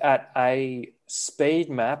look at a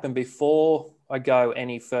speed map, and before I go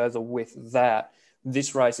any further with that,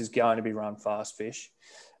 this race is going to be run fast, Fish.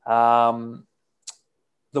 The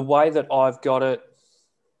way that I've got it,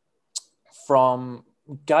 from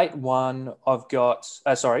gate 1,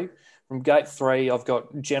 from gate 3, I've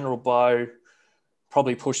got General Bow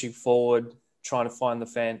probably pushing forward, trying to find the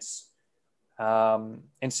fence, and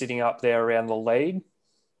sitting up there around the lead.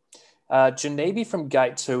 Janebi from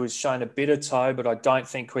gate 2 has shown a bit of toe, but I don't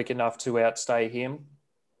think quick enough to outstay him.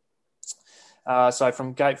 So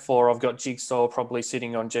from gate 4, I've got Jigsaw probably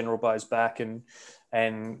sitting on General Bow's back and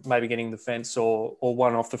maybe getting the fence or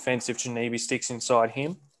one off the fence if Janebi sticks inside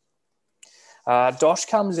him. Dosh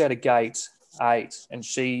comes out of gate 8, and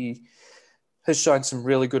she has shown some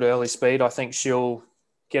really good early speed. I think she'll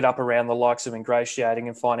get up around the likes of Ingratiating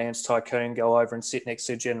and Finance Tycoon, go over and sit next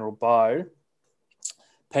to General Bow.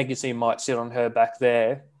 Pegasus might sit on her back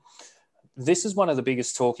there. This is one of the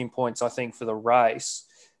biggest talking points, I think, for the race.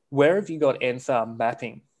 Where have you got Enthar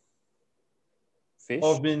mapping, Fish?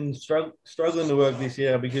 I've been struggling to work this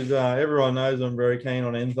out because everyone knows I'm very keen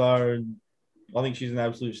on Enthar, and I think she's an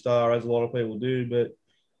absolute star, as a lot of people do. But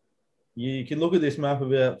you can look at this map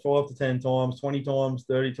about 5 to 10 times, 20 times,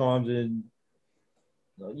 30 times, and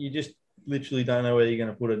you just literally don't know where you're going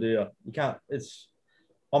to put her, do you? You can't.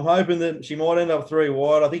 I'm hoping that she might end up 3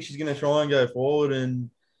 wide. I think she's going to try and go forward, and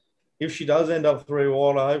if she does end up 3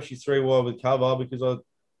 wide, I hope she's 3 wide with cover, because I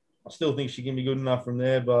still think she can be good enough from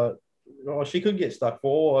there. But she could get stuck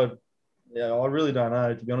forward. Yeah, I really don't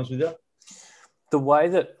know, to be honest with you. The way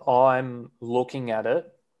that I'm looking at it,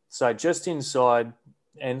 so just inside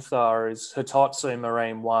Enthar is Hitotsu,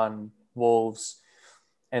 Marine 1, Wolves,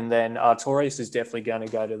 and then Artorias is definitely going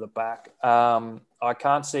to go to the back. I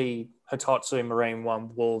can't see Hitotsu, Marine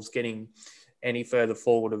 1, Wolves getting any further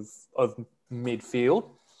forward of midfield.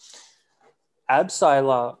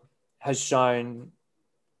 Abseiler has shown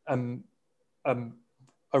a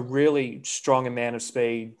really strong amount of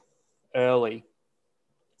speed early,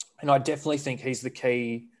 and I definitely think he's the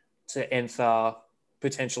key to Enthar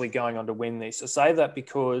potentially going on to win this. I say that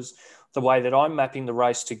because the way that I'm mapping the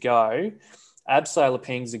race to go, Abseiler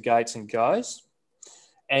pings the gates and goes.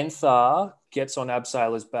 Enthar gets on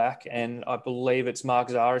Abseiler's back, and I believe it's Mark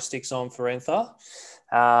Zara sticks on for Enthar,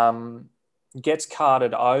 gets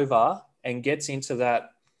carted over and gets into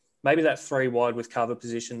that, maybe that 3 wide with cover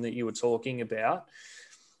position that you were talking about.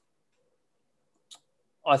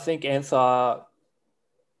 I think Enthar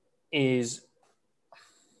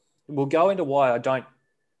will go into why I don't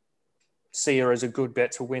see her as a good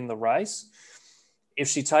bet to win the race. If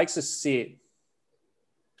she takes a sit,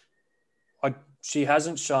 she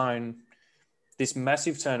hasn't shown this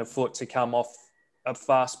massive turn of foot to come off a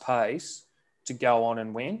fast pace to go on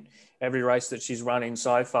and win. Every race that she's run in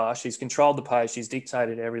so far, she's controlled the pace, she's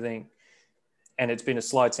dictated everything, and it's been a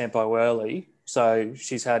slow tempo early. So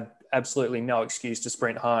she's had absolutely no excuse to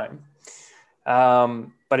sprint home.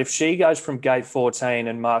 But if she goes from gate 14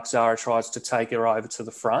 and Mark Zara tries to take her over to the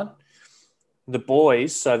front, the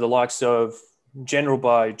boys, so the likes of General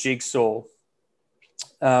Bow, Jigsaw,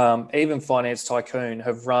 even Finance Tycoon,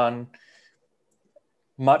 have run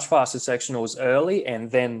much faster sectionals early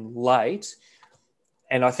and then late.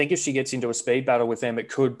 And I think if she gets into a speed battle with them, it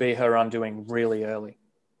could be her undoing really early.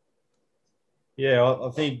 Yeah, I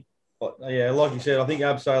think, yeah, like you said, I think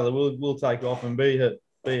Abseiler will take off and be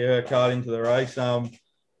her card into the race.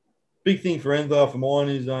 Big thing for Enthar for mine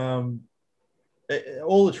is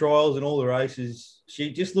all the trials and all the races,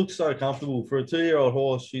 she just looks so comfortable for a 2-year-old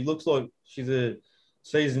horse. She looks like she's a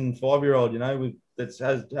seasoned 5-year-old, that's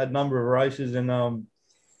had a number of races. And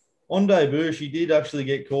on debut, she did actually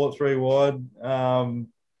get caught 3 wide. And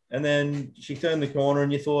then she turned the corner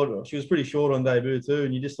and you thought she was pretty short on debut too.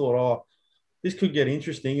 And you just thought, oh, this could get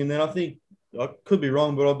interesting. And then I think, I could be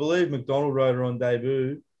wrong, but I believe McDonald rode her on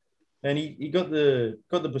debut and he got the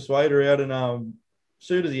persuader out. And as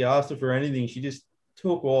soon as he asked her for anything, she just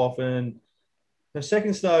took off. And her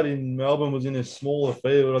second start in Melbourne was in a smaller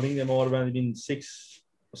field. I think there might have only been 6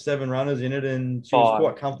 or 7 runners in it. And she was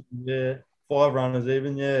quite comfortable there. 5 runners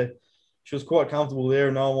even, yeah. She was quite comfortable there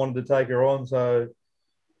and no one wanted to take her on. So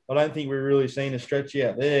I don't think we've really seen a stretch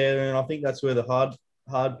out there. And I think that's where the hard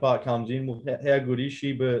part comes in. Well, how good is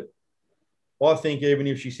she? But I think even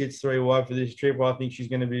if she sits 3 wide for this trip, I think she's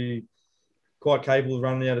going to be quite capable of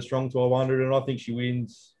running out a strong 1200. And I think she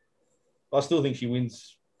wins. I still think she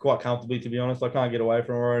wins quite comfortably, to be honest. I can't get away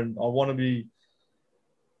from her. And I want to be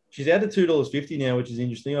 – she's out to $2.50 now, which is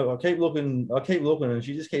interesting. I keep looking, and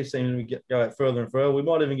she just keeps seeming to go out further and further. We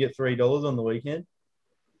might even get $3 on the weekend.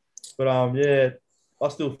 But, yeah, I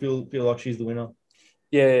still feel like she's the winner.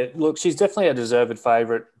 Yeah, look, she's definitely a deserved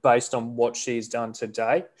favourite based on what she's done to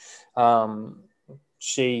date.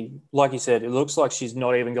 She, like you said, it looks like she's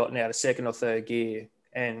not even gotten out of 2nd or 3rd gear,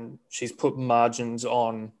 and she's put margins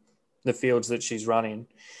on the fields that she's running.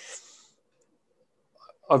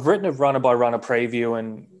 I've written a runner-by-runner preview,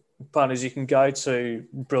 and punters, you can go to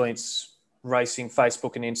Brilliance Racing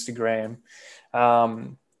Facebook and Instagram,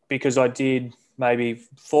 because I did maybe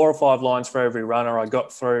 4 or 5 lines for every runner. I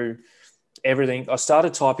got through everything. I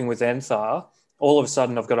started typing with Enthar. All of a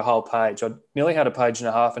sudden, I've got a whole page. I nearly had a page and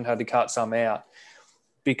a half and had to cut some out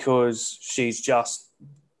because she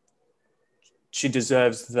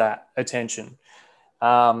deserves that attention.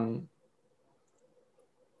 My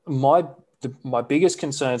biggest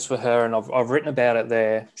concerns for her, and I've written about it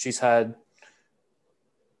there, she's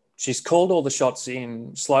called all the shots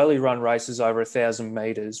in slowly run races over 1,000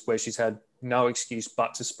 metres where she's had no excuse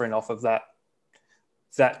but to sprint off of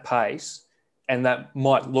that pace. And that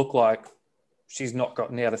might look like she's not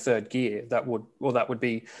gotten out of 3rd gear. That would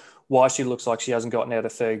be why she looks like she hasn't gotten out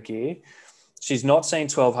of 3rd gear. She's not seen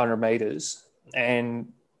 1,200 metres.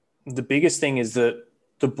 And the biggest thing is that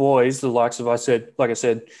the boys, the likes of, like I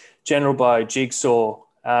said, General Bow, Jigsaw,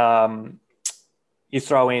 you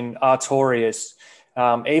throw in Artorias,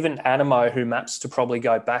 even Animo, who maps to probably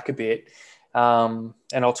go back a bit. And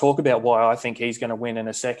I'll talk about why I think he's going to win in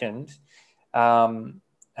a second,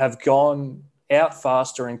 have gone out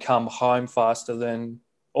faster and come home faster than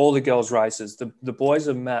all the girls' races. The boys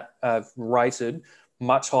have rated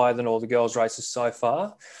much higher than all the girls' races so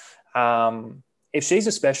far. If she's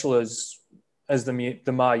as special as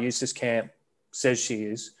the Mar Eustace camp says she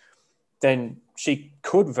is, then she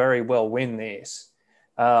could very well win this.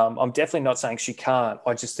 I'm definitely not saying she can't.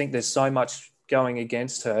 I just think there's so much going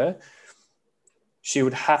against her. She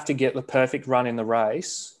would have to get the perfect run in the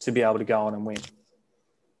race to be able to go on and win.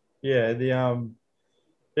 Yeah,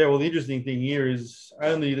 well, the interesting thing here is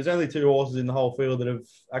there's only 2 horses in the whole field that have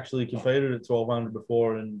actually competed at 1,200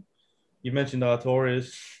 before, and you mentioned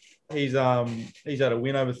Artorias. He's had a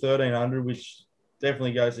win over 1,300, which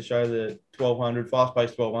definitely goes to show that 1,200,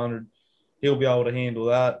 fast-paced 1,200, he'll be able to handle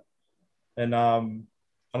that. And I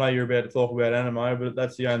know you're about to talk about Animo, but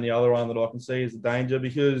that's the only other one that I can see as a danger,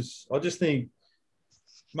 because I just think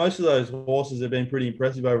most of those horses have been pretty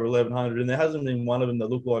impressive over 1,100, and there hasn't been one of them that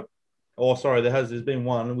looked like – there's been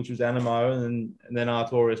one, which was Animo and then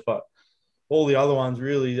Artorias, but all the other ones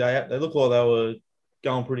really, they look like they were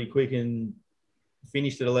going pretty quick and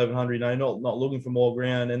finished at 1,100, not looking for more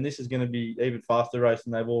ground, and this is going to be even faster race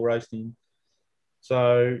than they've all raced in.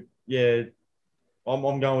 So, yeah,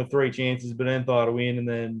 I'm going with 3 chances, but Enthar to win, and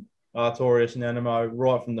then Artorias and Animo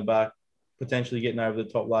right from the back, potentially getting over the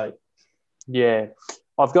top late. Yeah,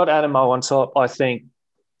 I've got Animo on top. I think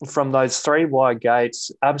from those 3 wide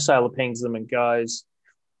gates, Abseiler pings them and goes.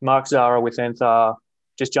 Mark Zara with Enthar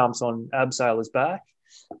just jumps on Abseiler's back.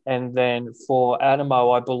 And then for Animo,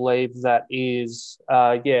 I believe that is,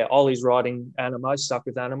 Ollie's riding Animo, stuck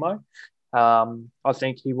with Animo. I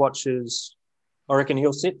think he watches, I reckon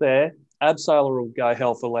he'll sit there Abseiler will go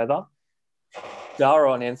hell for leather.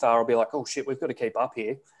 Dara and Enthar will be like, oh, shit, we've got to keep up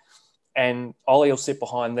here. And Ollie will sit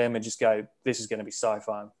behind them and just go, this is going to be so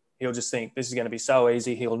fun. He'll just think this is going to be so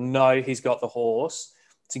easy. He'll know he's got the horse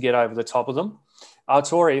to get over the top of them.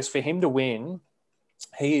 Artorias, for him to win,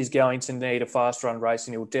 he is going to need a fast run race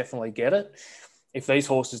and he'll definitely get it. If these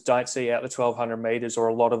horses don't see out the 1,200 metres, or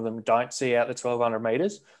a lot of them don't see out the 1,200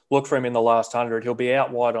 metres, look for him in the last 100. He'll be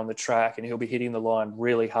out wide on the track and he'll be hitting the line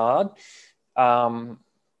really hard.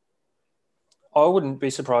 I wouldn't be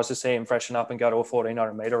surprised to see him freshen up and go to a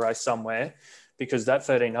 1,400 metre race somewhere, because that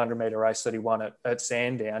 1,300 metre race that he won at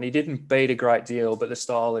Sandown, he didn't beat a great deal, but the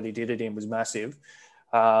style that he did it in was massive.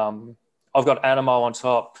 I've got Animo on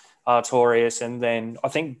top, Artorias, and then I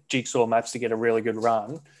think Jigsaw maps to get a really good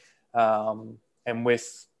run. And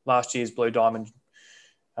with last year's Blue Diamond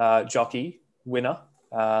jockey winner,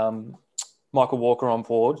 Michael Walker on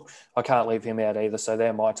board, I can't leave him out either. So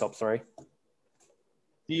they're my top three.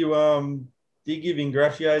 Do you give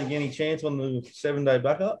Ingratiating any chance on the 7-day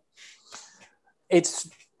backup?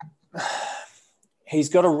 He's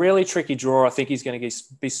got a really tricky draw. I think he's going to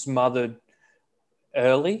be smothered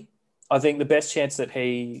early. I think the best chance that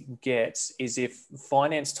he gets is if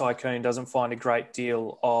Finance Tycoon doesn't find a great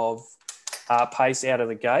deal of pace out of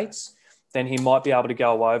the gates, then he might be able to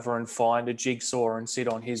go over and find a Jigsaw and sit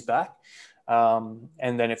on his back. And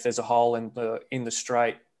then if there's a hole in the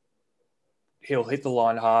straight, he'll hit the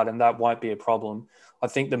line hard and that won't be a problem. I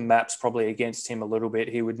think the map's probably against him a little bit.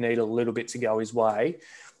 He would need a little bit to go his way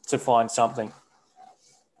to find something.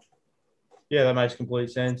 Yeah, that makes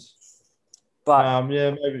complete sense. But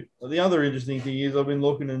maybe the other interesting thing is I've been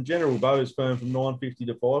looking, and General Bo's firm from 950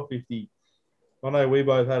 to 550. I know we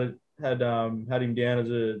both had him down as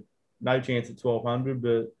a no chance at 1,200,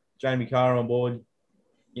 but Jamie Carr on board,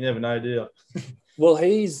 you never know, do you? Well,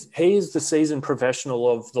 he's the seasoned professional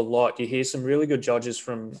of the lot. You hear some really good judges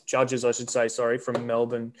from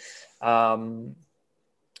Melbourne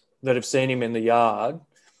that have seen him in the yard,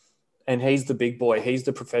 and he's the big boy. He's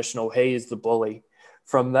the professional. He is the bully.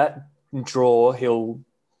 From that draw, he'll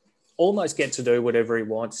almost get to do whatever he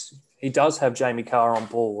wants. He does have Jamie Carr on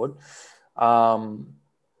board.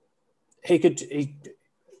 He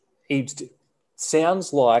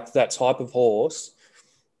sounds like that type of horse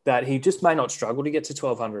that he just may not struggle to get to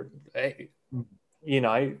 1,200. You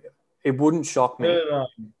know, it wouldn't shock me.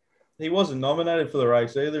 He wasn't nominated for the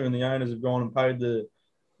race either, and the owners have gone and paid the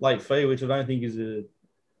late fee, which I don't think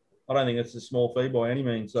it's a small fee by any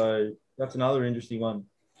means. So that's another interesting one.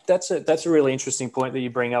 That's a really interesting point that you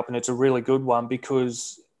bring up, and it's a really good one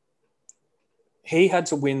because he had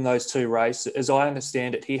to win those two races. As I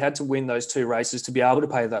understand it, he had to win those two races to be able to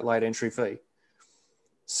pay that late entry fee.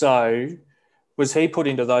 So was he put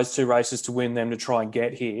into those two races to win them to try and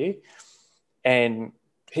get here? And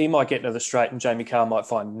he might get into the straight and Jamie Carr might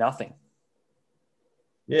find nothing.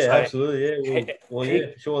 Yeah, so absolutely. Yeah.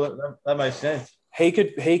 Sure. That makes sense. He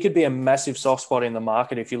could be a massive soft spot in the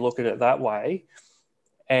market if you look at it that way.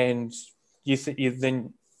 And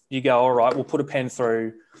then you go, all right, we'll put a pen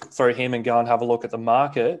through him and go and have a look at the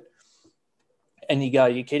market. And you go,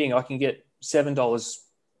 you're kidding, I can get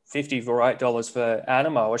 $7.50 or $8 for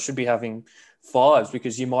Animo. I should be having $5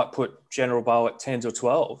 because you might put General Bow at 10s or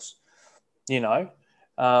 12s, you know?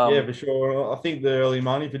 Yeah, for sure. I think the early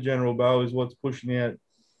money for General Bow is what's pushing out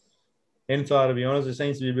Enthar, to be honest. There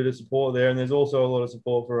seems to be a bit of support there, and there's also a lot of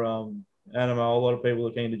support for Animo. A lot of people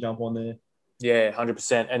are keen to jump on there. Yeah,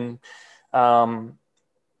 100%. And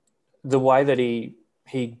the way that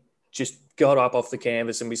he just got up off the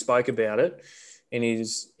canvas, and we spoke about it in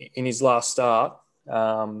his last start,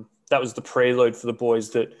 that was the prelude for the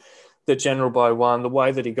boys that General Bow won. The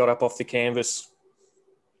way that he got up off the canvas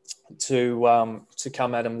to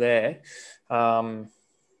come at him there,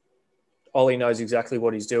 Ollie knows exactly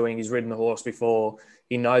what he's doing. He's ridden the horse before.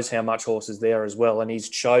 He knows how much horse is there as well, and he's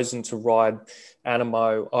chosen to ride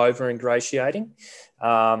Animo over Ingratiating.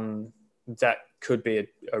 That could be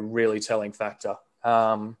a really telling factor.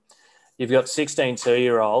 You've got 16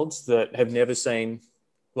 2-year-olds that have never seen,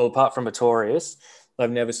 well, apart from Artorias, they've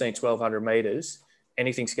never seen 1,200 metres.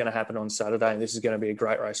 Anything's going to happen on Saturday, and this is going to be a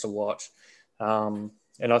great race to watch. And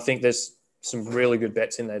I think there's some really good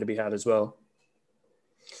bets in there to be had as well.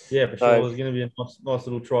 Yeah, for sure. There's going to be a nice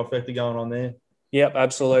little trifecta going on there. Yep,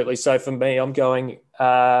 absolutely. So for me, I'm going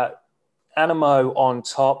Animo on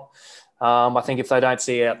top. I think if they don't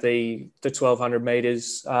see out the 1,200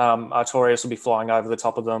 metres, Artorias will be flying over the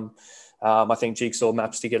top of them. I think Jigsaw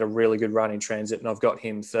maps to get a really good run in transit, and I've got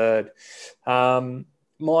him third.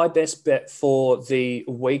 My best bet for the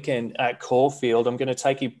weekend at Caulfield, I'm going to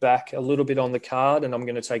take you back a little bit on the card, and I'm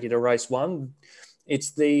going to take you to race 1.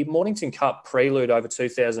 It's the Mornington Cup Prelude over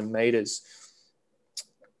 2,000 metres.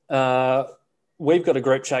 We've got a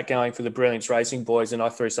group chat going for the Brilliance Racing boys, and I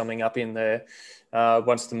threw something up in there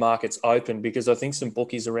once the market's open, because I think some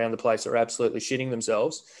bookies around the place are absolutely shitting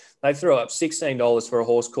themselves. They threw up $16 for a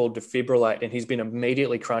horse called Defibrillate, and he's been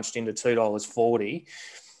immediately crunched into $2.40.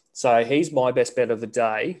 So he's my best bet of the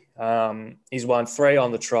day. He's won 3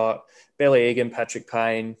 on the trot. Belly Egan, Patrick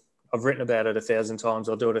Payne. I've written about it 1,000 times.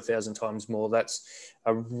 I'll do it 1,000 times more. That's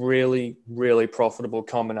a really, really profitable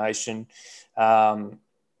combination.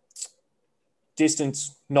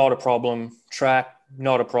 Distance, not a problem. Track,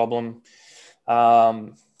 not a problem.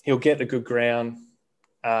 He'll get the good ground.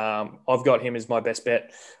 I've got him as my best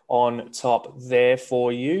bet on top there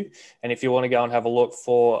for you. And if you want to go and have a look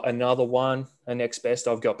for another one, a next best,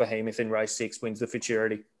 I've got Behemoth in race 6, wins the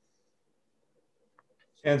Futurity.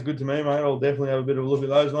 Sounds good to me, mate. I'll definitely have a bit of a look at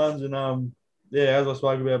those ones. And as I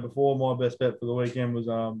spoke about before, my best bet for the weekend was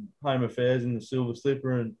Home Affairs in the Silver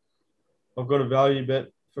Slipper, and I've got a value bet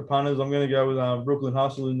for punters. I'm going to go with Brooklyn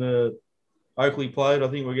Hustle in the Oakley Plate. I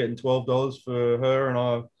think we're getting $12 for her, and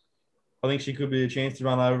I think she could be a chance to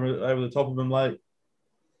run over the top of them late.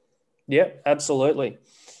 Yep, absolutely.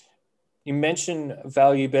 You mentioned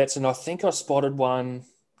value bets, and I think I spotted one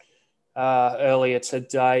earlier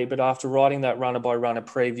today, but after writing that runner by runner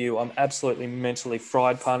preview, I'm absolutely mentally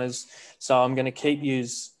fried, punters. So I'm going to keep you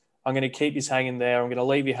hanging there. I'm going to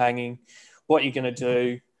leave you hanging. What you're going to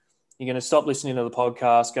do, you're going to stop listening to the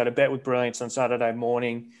podcast, go to Bet with Brilliance on Saturday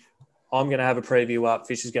morning. I'm going to have a preview up.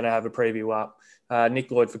 Fish is going to have a preview up.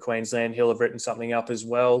 Nick Lloyd for Queensland, he'll have written something up as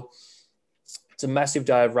well. It's a massive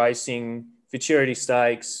day of racing, Futurity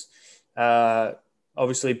Stakes,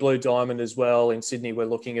 obviously Blue Diamond as well. In Sydney, we're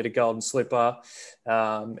looking at a Golden Slipper,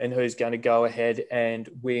 and who's going to go ahead and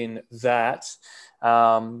win that.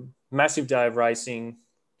 Massive day of racing.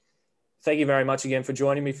 Thank you very much again for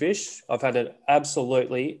joining me, Fish. I've had an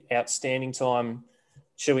absolutely outstanding time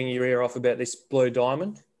chewing your ear off about this Blue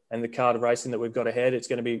Diamond and the card of racing that we've got ahead. It's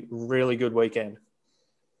going to be a really good weekend.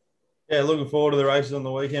 Yeah, looking forward to the races on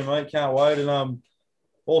the weekend, mate. Can't wait. And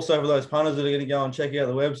also for those punters that are going to go and check out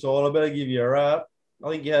the website, I better give you a wrap. I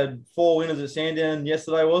think you had 4 winners at Sandown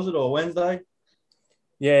yesterday, was it, or Wednesday?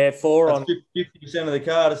 Yeah, 4 That's on 50% of the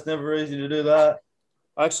card. It's never easy to do that.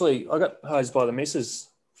 Actually, I got hosed by the missus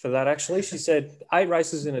for that, actually. She said 8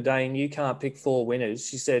 races in a day and you can't pick 4 winners.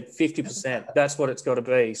 She said 50%. That's what it's got to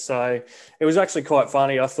be. So it was actually quite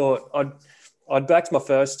funny. I thought I'd backed my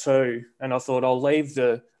first 2, and I thought I'll leave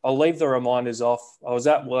the reminders off. I was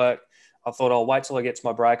at work. I thought I'll wait till I get to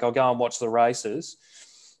my break. I'll go and watch the races.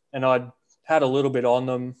 And I'd had a little bit on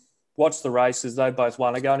them, watched the races. They both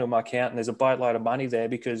won. I go into my account and there's a boatload of money there,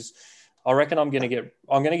 because I reckon I'm going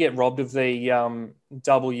to get robbed of the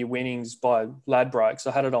W winnings by Ladbrokes.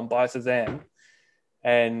 I had it on both of them,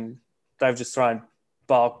 and they've just thrown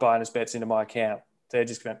bulk bonus bets into my account. I've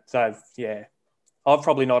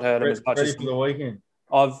probably not heard them as much as for the weekend.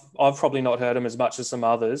 I've probably not heard them as much as some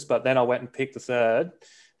others, but then I went and picked the third,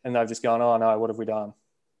 and they've just gone, oh no, what have we done?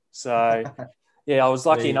 So yeah, I was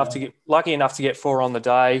lucky enough to get 4 on the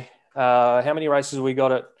day. How many races have we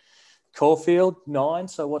got at Caulfield? 9.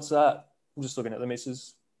 So what's that? I'm just looking at the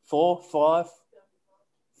misses. 4, 5,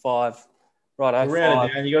 5. Right, round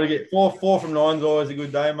it down. You got to get 4 from 9 is always a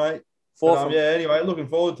good day, mate. Anyway, looking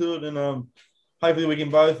forward to it, and hopefully we can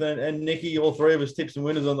both, and Nikki, all 3 of us, tip some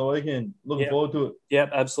winners on the weekend. Looking forward to it. Yep,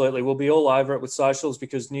 absolutely. We'll be all over it with socials,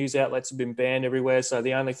 because news outlets have been banned everywhere. So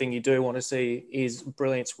the only thing you do want to see is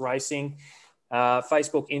Brilliance Racing.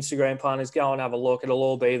 Facebook, Instagram, punters, go and have a look. It'll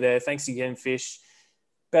all be there. Thanks again, Fish.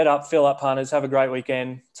 Bet up, fill up, punters. Have a great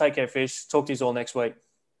weekend. Take care, Fish. Talk to you all next week.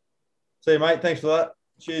 See you, mate. Thanks for that.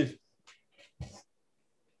 Cheers.